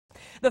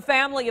The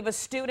family of a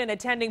student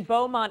attending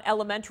Beaumont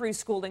Elementary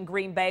School in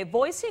Green Bay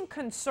voicing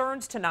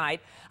concerns tonight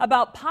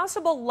about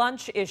possible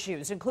lunch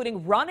issues,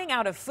 including running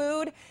out of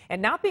food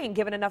and not being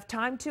given enough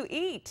time to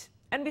eat.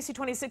 NBC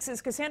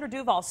 26's Cassandra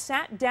Duval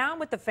sat down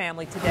with the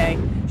family today.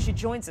 She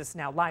joins us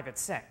now live at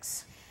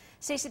 6.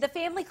 Stacey, the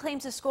family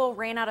claims the school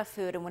ran out of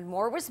food, and when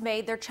more was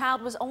made, their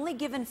child was only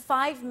given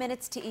 5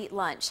 minutes to eat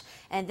lunch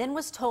and then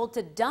was told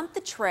to dump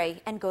the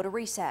tray and go to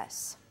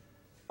recess.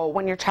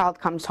 When your child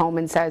comes home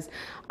and says,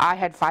 I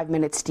had 5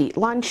 minutes to eat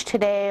lunch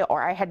today,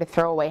 or I had to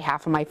throw away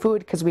half of my food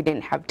because we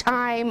didn't have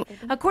time.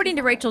 According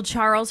to Rachel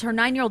Charles, her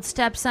 9-year-old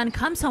stepson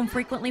comes home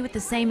frequently with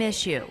the same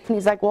issue. And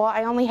he's like, well,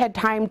 I only had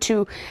time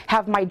to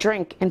have my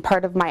drink and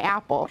part of my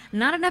apple.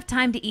 Not enough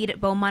time to eat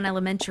at Beaumont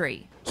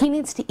Elementary. He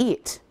needs to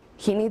eat.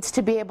 He needs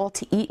to be able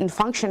to eat and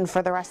function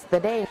for the rest of the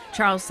day.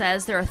 Charles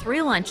says there are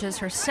 3 lunches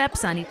her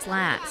stepson eats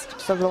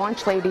last. So the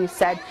lunch lady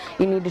said,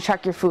 you need to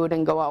check your food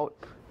and go out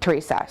to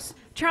recess.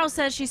 Charles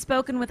says she's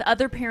spoken with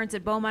other parents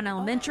at Beaumont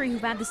Elementary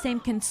who've had the same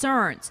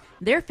concerns.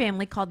 Their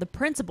family called the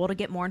principal to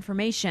get more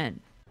information.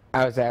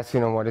 I was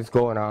asking him what is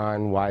going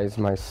on, why is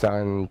my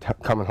son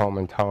coming home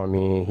and telling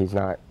me he's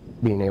not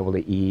being able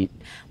to eat.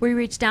 We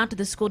reached out to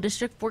the school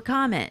district for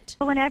comment.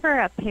 Whenever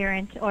a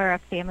parent or a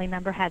family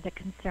member has a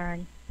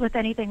concern with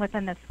anything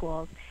within the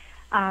schools,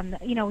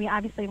 we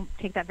obviously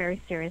take that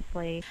very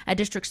seriously. A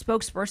district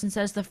spokesperson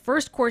says the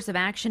first course of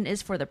action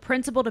is for the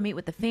principal to meet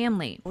with the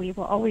family. We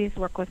will always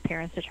work with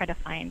parents to try to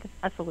find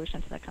a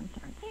solution to the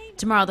concerns.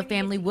 Tomorrow the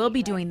family will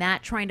be doing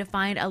that, trying to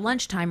find a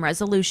lunchtime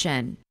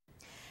resolution.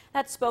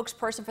 That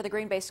spokesperson for the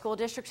Green Bay School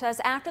District says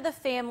after the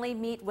family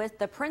meet with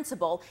the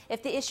principal,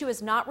 if the issue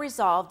is not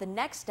resolved, the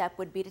next step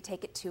would be to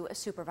take it to a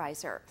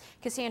supervisor.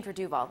 Cassandra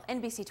Duval,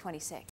 NBC 26.